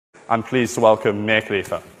I'm pleased to welcome Mayor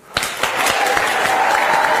Khalifa.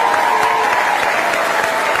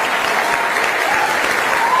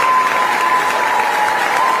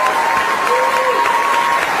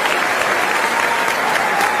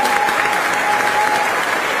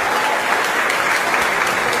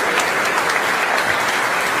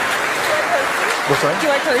 What's that? Do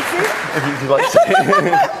you like to receive? If you'd like to.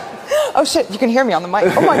 Oh shit, you can hear me on the mic.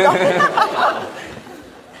 Oh my God.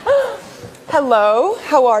 Hello,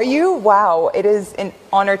 how are you? Wow, it is an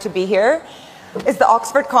honor to be here. Is the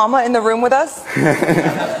Oxford comma in the room with us?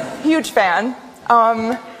 Huge fan.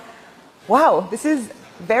 Wow, this is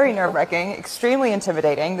very nerve-wracking, extremely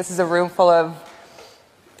intimidating. This is a room full of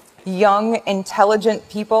young, intelligent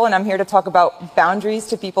people, and I'm here to talk about boundaries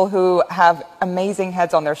to people who have amazing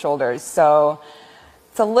heads on their shoulders. So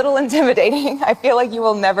it's a little intimidating. I feel like you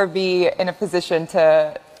will never be in a position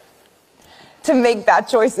to make bad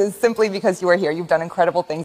choices simply because you are here. You've done incredible things.